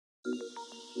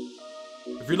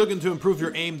you're looking to improve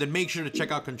your aim, then make sure to check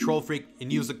out Control Freak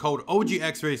and use the code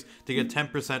OGXRAYZ to get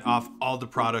 10% off all the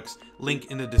products.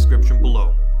 Link in the description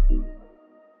below.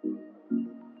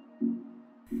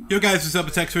 Yo guys, what's up?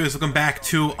 It's XRAYZ. Welcome back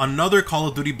to another Call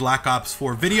of Duty Black Ops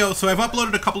 4 video. So I've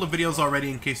uploaded a couple of videos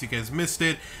already in case you guys missed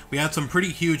it. We had some pretty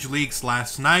huge leaks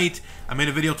last night. I made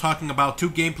a video talking about 2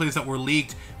 gameplays that were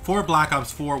leaked for Black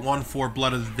Ops 4, one for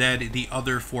Blood of the Dead, the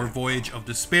other for Voyage of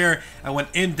Despair. I went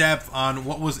in depth on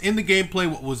what was in the gameplay,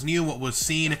 what was new, what was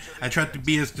seen. I tried to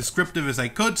be as descriptive as I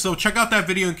could, so check out that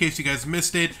video in case you guys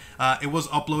missed it. It was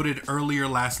uploaded earlier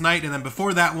last night, and then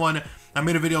before that one, I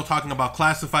made a video talking about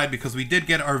Classified because we did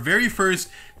get our very first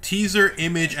teaser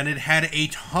image and it had a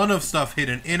ton of stuff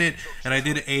hidden in it, and I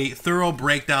did a thorough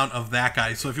breakdown of that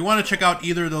guy. So if you want to check out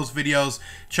either of those videos,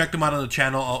 check them out on the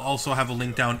channel. I'll also have a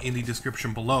link down in the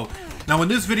description below. Now in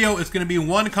this video, it's going to be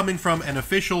one coming from an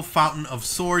official fountain of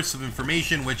source of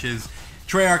information, which is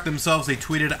Treyarch themselves. They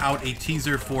tweeted out a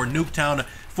teaser for Nuketown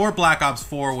for Black Ops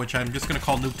 4, which I'm just going to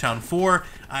call Nuketown 4.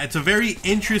 It's a very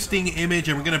interesting image,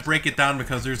 and we're going to break it down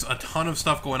because there's a ton of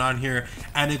stuff going on here,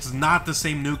 and it's not the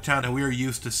same Nuketown that we are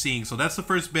used to seeing. So that's the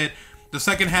first bit. The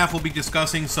second half, we'll be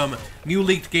discussing some new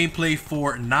leaked gameplay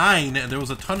for 9. There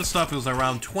was a ton of stuff. It was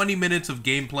around 20 minutes of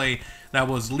gameplay that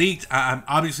was leaked.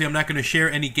 Obviously, I'm not going to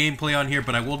share any gameplay on here,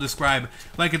 but I will describe,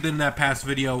 like I did in that past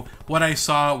video, what I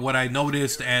saw, what I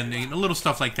noticed, and a little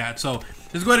stuff like that. So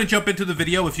let's go ahead and jump into the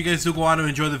video. If you guys do go on to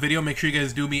enjoy the video, make sure you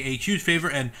guys do me a huge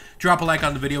favor and drop a like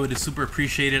on the video. It is super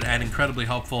appreciated and incredibly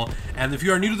helpful. And if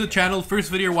you are new to the channel, first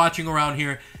video watching around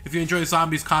here, if you enjoy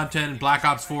zombies content, Black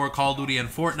Ops 4, Call of Duty, and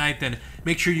Fortnite, then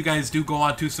make sure you guys do go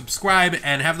on to subscribe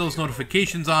and have those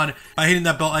notifications on by hitting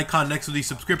that bell icon next to the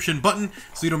subscription button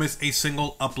so you don't miss a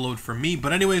single upload from me.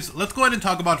 But anyways, let's go ahead and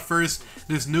talk about first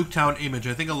this Nuketown image.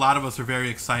 I think a lot of us are very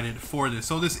excited for this.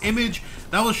 So this image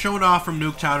that was shown off from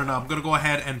Nuketown, and I'm going to go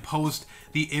ahead and post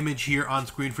the image here on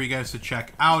screen for you guys to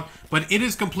check out, but it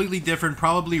is completely different.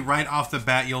 Probably right off the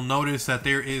bat, you'll notice that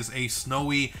there is a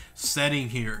snowy setting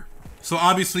here. So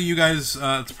obviously, you guys,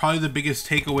 it's probably the biggest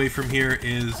takeaway from here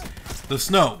is the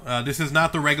snow. This is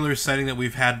not the regular setting that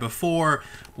we've had before,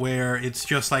 where it's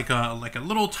just like a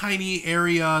little tiny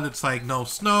area that's like no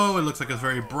snow. It looks like it's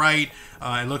very bright.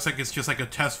 It looks like it's just like a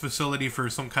test facility for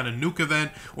some kind of nuke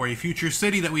event or a future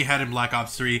city that we had in Black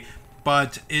Ops 3.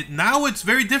 But now it's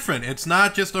very different. It's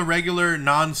not just a regular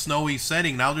non-snowy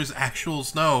setting. Now there's actual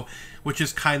snow, which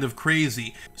is kind of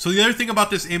crazy. So the other thing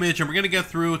about this image, and we're going to get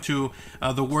through to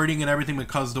the wording and everything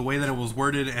because the way that it was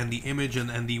worded and the image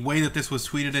and the way that this was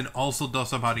tweeted in also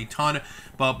does about a ton.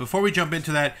 But before we jump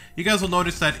into that, you guys will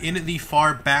notice that in the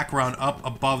far background up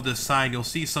above the sign, you'll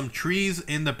see some trees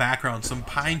in the background, some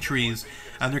pine trees,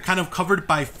 and they're kind of covered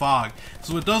by fog.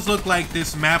 So it does look like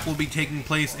this map will be taking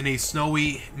place in a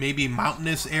snowy, maybe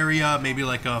mountainous area, maybe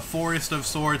like a forest of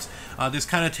sorts. This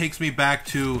kind of takes me back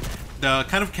to the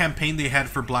kind of campaign they had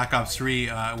for Black Ops 3,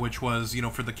 which was, you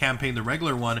know, for the campaign, the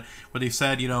regular one, where they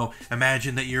said, you know,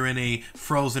 imagine that you're in a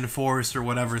frozen forest or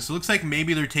whatever. So it looks like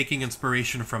maybe they're taking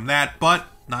inspiration from that, but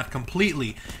not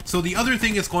completely. So the other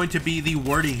thing is going to be the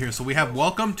wording here. So we have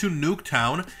welcome to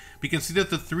Nuketown. We can see that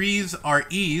the 3s are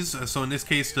E's, so in this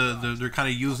case they're kind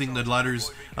of using the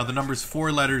letters, the numbers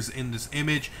 4 letters in this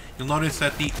image. You'll notice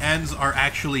that the N's are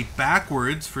actually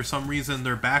backwards. For some reason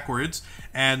they're backwards,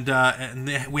 and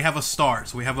we have a star.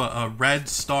 So we have a red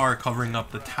star covering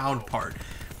up the town part.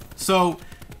 So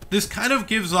this kind of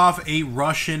gives off a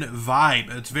Russian vibe.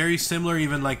 It's very similar,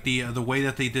 even like the way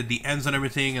that they did the ends and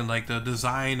everything, and like the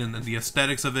design and the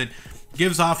aesthetics of it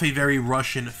gives off a very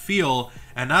Russian feel.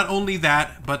 And not only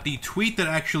that, but the tweet that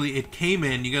actually it came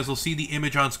in, you guys will see the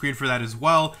image on screen for that as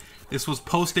well. This was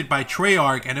posted by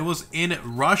Treyarch, and it was in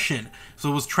Russian.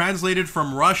 So it was translated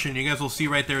from Russian. You guys will see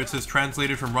right there, it says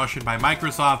translated from Russian by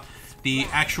Microsoft. The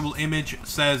actual image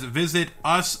says, visit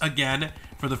us again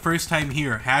for the first time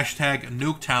here, hashtag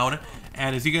Nuketown.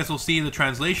 And as you guys will see in the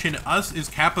translation, us is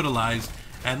capitalized.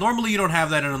 And normally you don't have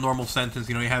that in a normal sentence.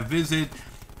 You know, you have visit,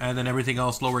 and then everything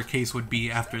else lowercase would be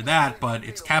after that, but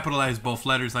it's capitalized both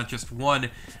letters, not just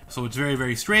one, so it's very,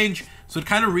 very strange. So it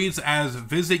kind of reads as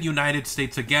visit United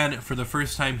States again for the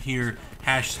first time here,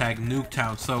 hashtag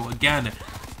Nuketown. So again,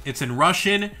 it's in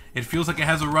Russian. It feels like it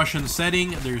has a Russian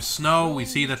setting. There's snow. We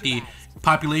see that the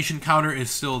population counter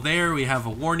is still there. We have a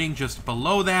warning just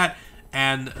below that,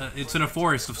 and it's in a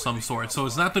forest of some sort. So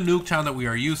it's not the Nuketown that we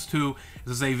are used to.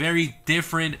 This is a very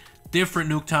different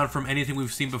Nuketown from anything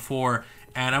we've seen before.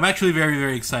 and I'm actually very,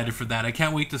 very excited for that. I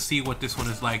can't wait to see what this one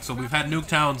is like. So we've had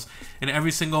Nuketowns in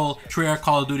every single Treyarch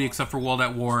Call of Duty except for World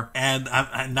at War, and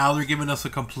now they're giving us a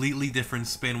completely different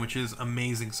spin, which is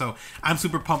amazing. So I'm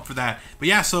super pumped for that. But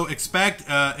yeah, so expect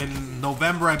in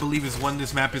November, I believe, is when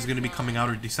this map is going to be coming out,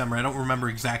 or December. I don't remember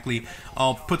exactly.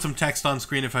 I'll put some text on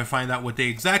screen if I find out what day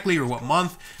exactly or what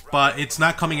month, but it's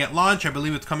not coming at launch. I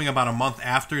believe it's coming about a month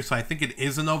after, so I think it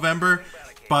is in November.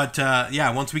 But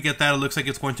yeah, once we get that, it looks like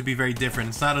it's going to be very different.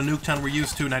 It's not a Nuketown we're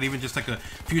used to, not even just like a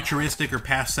futuristic or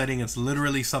past setting. It's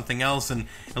literally something else, and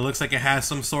it looks like it has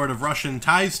some sort of Russian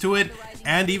ties to it,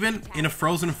 and even in a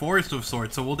frozen forest of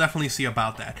sorts. So we'll definitely see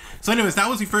about that. So anyways, that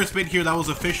was the first bit here. That was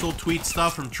official tweet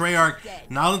stuff from Treyarch.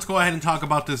 Now let's go ahead and talk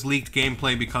about this leaked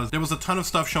gameplay, because there was a ton of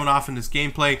stuff shown off in this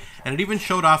gameplay, and it even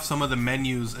showed off some of the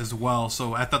menus as well.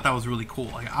 So I thought that was really cool.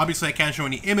 Like, obviously I can't show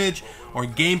any image or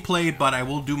gameplay, but I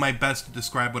will do my best to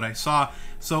describe what I saw.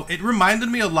 So it reminded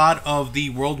me a lot of the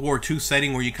World War II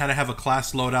setting, where you kind of have a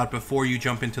class loadout before you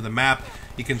jump into the map.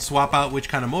 You can swap out which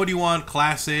kind of mode you want,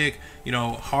 classic, you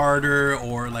know, harder,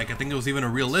 or like I think it was even a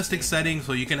realistic setting,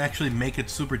 so you can actually make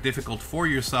it super difficult for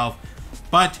yourself.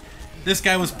 But this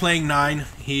guy was playing 9.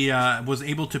 He was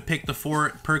able to pick the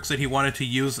 4 perks that he wanted to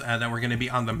use that were going to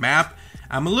be on the map.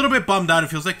 I'm a little bit bummed out. It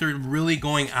feels like they're really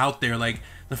going out there. Like,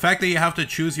 the fact that you have to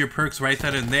choose your perks right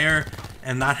then and there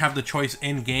and not have the choice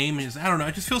in game is, I don't know,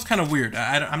 it just feels kind of weird.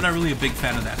 I'm not really a big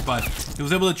fan of that, but he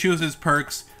was able to choose his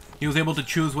perks. He was able to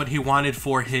choose what he wanted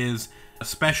for his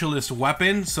specialist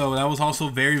weapon, so that was also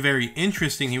very, very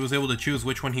interesting. He was able to choose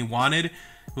which one he wanted.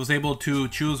 He was able to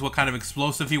choose what kind of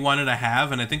explosive he wanted to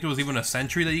have, and I think there was even a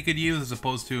sentry that you could use as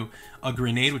opposed to a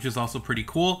grenade, which is also pretty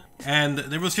cool. And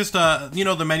there was just you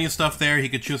know, the menu stuff there. He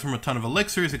could choose from a ton of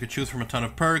elixirs, he could choose from a ton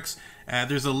of perks.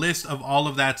 There's a list of all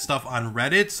of that stuff on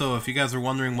Reddit, so if you guys are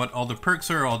wondering what all the perks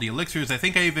are, all the elixirs, I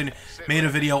think I even made a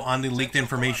video on the leaked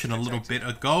information a little bit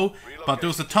ago, but there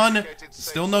was a ton.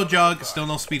 Still no jug, still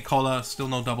no speed cola, still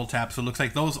no double tap, so it looks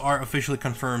like those are officially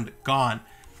confirmed gone.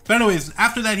 But anyways,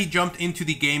 after that he jumped into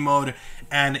the game mode,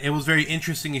 and it was very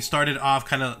interesting. He started off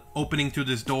kind of opening through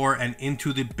this door and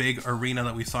into the big arena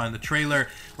that we saw in the trailer,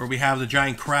 where we have the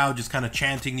giant crowd just kind of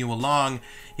chanting you along.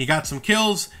 He got some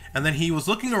kills, and then he was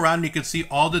looking around and you could see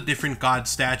all the different god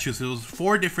statues. There was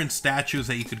 4 different statues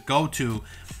that you could go to.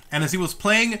 And as he was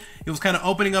playing, he was kind of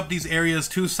opening up these areas.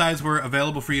 2 sides were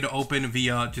available for you to open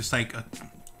via just like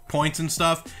points and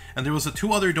stuff, and there was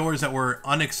 2 other doors that were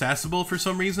inaccessible for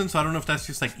some reason, so I don't know if that's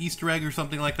just like Easter egg or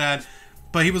something like that,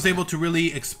 but he was able to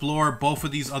really explore both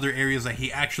of these other areas that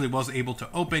he actually was able to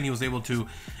open. He was able to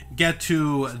get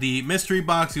to the mystery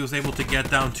box, he was able to get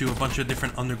down to a bunch of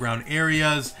different underground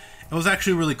areas. It was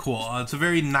actually really cool. It's a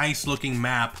very nice looking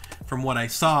map from what I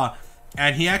saw,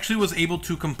 and he actually was able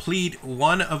to complete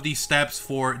one of these steps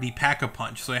for the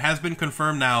Pack-a-Punch. So it has been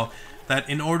confirmed now that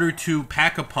in order to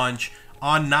pack a punch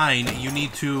on 9, you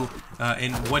need to,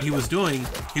 in what he was doing,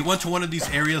 he went to one of these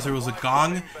areas. There was a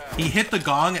gong. He hit the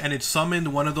gong and it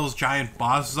summoned one of those giant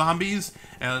boss zombies.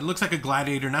 It looks like a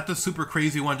gladiator, not the super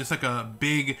crazy one, just like a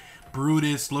big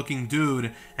Brutus looking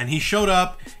dude, and he showed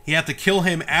up. He had to kill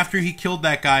him. After he killed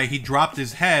that guy, he dropped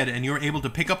his head, and you were able to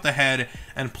pick up the head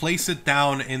and place it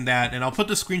down in that, and I'll put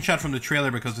the screenshot from the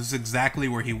trailer because this is exactly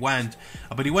where he went.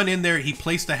 But he went in there, he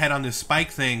placed the head on this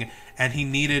spike thing, and he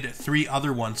needed 3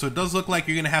 other ones. So it does look like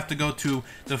you're gonna have to go to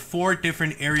the 4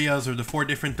 different areas or the 4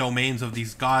 different domains of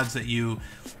these gods that you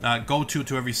go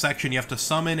to every section. You have to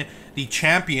summon the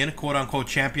champion, quote-unquote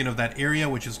champion of that area,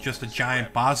 which is just a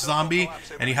giant boss zombie,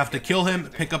 and you have to kill him,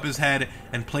 pick up his head,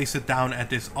 and place it down at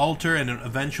this altar, and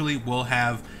eventually we'll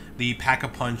have the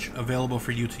Pack-a-Punch available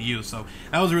for you to use. So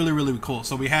that was really, really cool.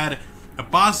 So we had a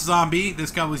boss zombie.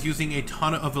 This guy was using a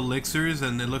ton of elixirs,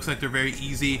 and it looks like they're very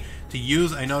easy to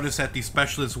use. I noticed that the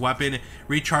specialist weapon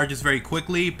recharges very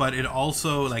quickly, but it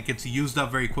also, like, it's used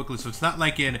up very quickly. So it's not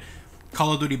like in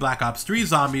Call of Duty Black Ops 3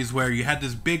 Zombies, where you had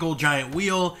this big old giant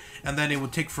wheel and then it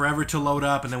would take forever to load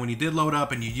up, and then when you did load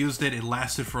up and you used it, it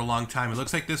lasted for a long time. It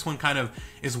looks like this one kind of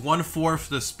is 1/4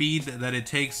 the speed that it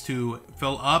takes to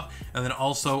fill up, and then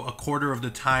also 1/4 of the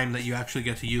time that you actually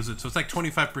get to use it. So it's like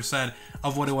 25%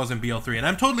 of what it was in BO3, and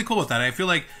I'm totally cool with that. I feel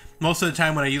like most of the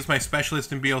time when I use my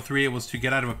specialist in BO3, it was to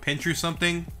get out of a pinch or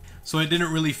something. So I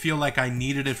didn't really feel like I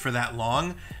needed it for that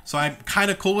long. So I'm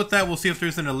kind of cool with that. We'll see if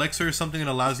there's an elixir or something that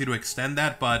allows you to extend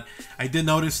that. But I did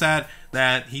notice that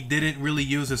he didn't really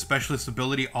use his specialist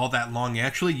ability all that long. He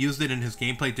actually used it in his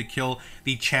gameplay to kill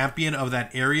the champion of that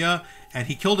area. And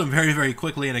he killed him very, very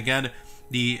quickly. And again,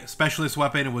 the specialist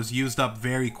weapon was used up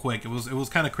very quick. It was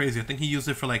kind of crazy. I think he used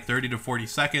it for like 30 to 40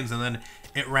 seconds, and then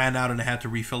it ran out and it had to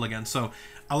refill again. So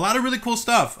a lot of really cool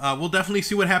stuff. We'll definitely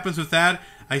see what happens with that.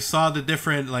 I saw the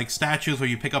different like statues where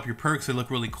you pick up your perks. They look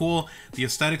really cool. The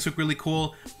aesthetics look really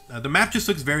cool. The map just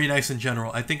looks very nice in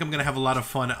general. I think I'm gonna have a lot of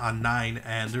fun on 9,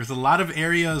 and there's a lot of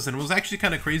areas, and it was actually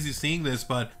kind of crazy seeing this,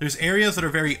 but there's areas that are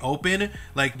very open.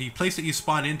 Like the place that you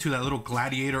spawn into, that little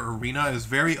gladiator arena, is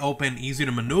very open, easy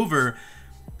to maneuver.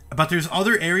 But there's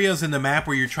other areas in the map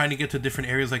where you're trying to get to different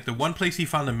areas. Like the one place he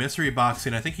found the mystery box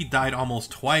in, I think he died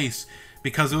almost twice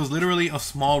because it was literally a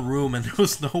small room and there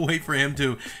was no way for him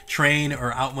to train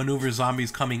or outmaneuver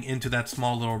zombies coming into that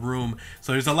small little room.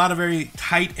 So there's a lot of very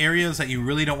tight areas that you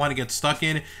really don't want to get stuck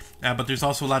in. But there's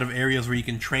also a lot of areas where you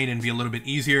can train and be a little bit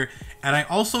easier. And I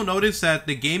also noticed that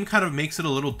the game kind of makes it a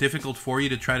little difficult for you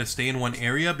to try to stay in one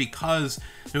area because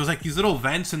there was like these little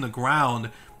vents in the ground.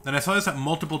 And I saw this at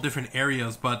multiple different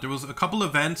areas, but there was a couple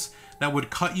of vents that would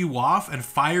cut you off and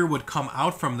fire would come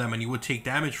out from them and you would take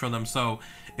damage from them. So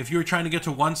if you were trying to get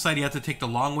to one side, you had to take the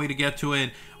long way to get to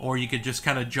it, or you could just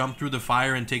kind of jump through the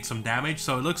fire and take some damage.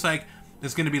 So it looks like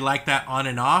it's going to be like that on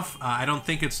and off. I don't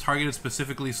think it's targeted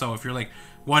specifically, so if you're like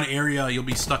one area, you'll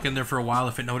be stuck in there for a while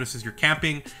if it notices you're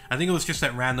camping. I think it was just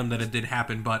at random that it did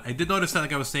happen, but I did notice that,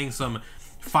 like I was saying, some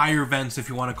fire vents, if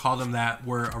you want to call them that,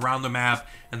 were around the map,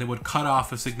 and they would cut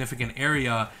off a significant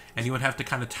area, and you would have to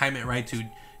kind of time it right to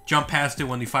jump past it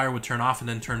when the fire would turn off and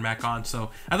then turn back on.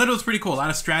 So I thought it was pretty cool. A lot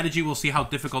of strategy. We'll see how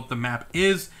difficult the map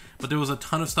is, but there was a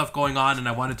ton of stuff going on and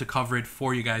I wanted to cover it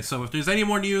for you guys. So if there's any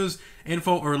more news,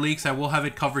 info, or leaks, I will have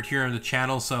it covered here on the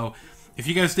channel. So if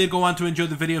you guys did go on to enjoy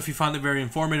the video, if you found it very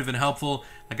informative and helpful,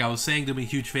 like I was saying, do me a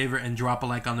huge favor and drop a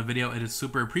like on the video. It is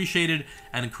super appreciated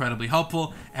and incredibly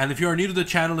helpful. And if you are new to the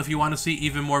channel, if you want to see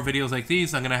even more videos like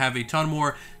these, I'm going to have a ton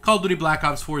more Call of Duty Black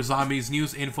Ops 4 Zombies,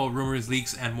 news, info, rumors,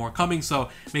 leaks, and more coming. So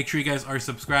make sure you guys are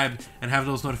subscribed and have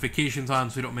those notifications on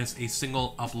so you don't miss a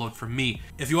single upload from me.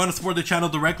 If you want to support the channel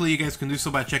directly, you guys can do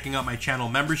so by checking out my channel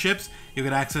memberships. You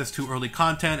get access to early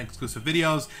content, exclusive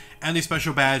videos, and the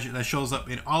special badge that shows up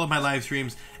in all of my live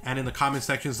streams and in the comment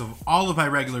sections of all of my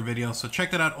regular videos. So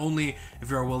check that out only if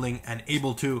you are willing and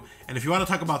able to. And if you want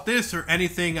to talk about this or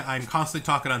anything, I'm constantly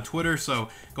talking on Twitter, so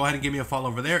go ahead and give me a follow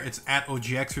over there. It's at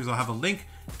OGXRAYZ. I'll have a link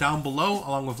down below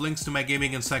along with links to my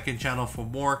gaming and second channel for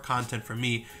more content from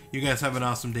me. You guys have an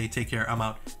awesome day. Take care. I'm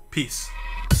out. Peace.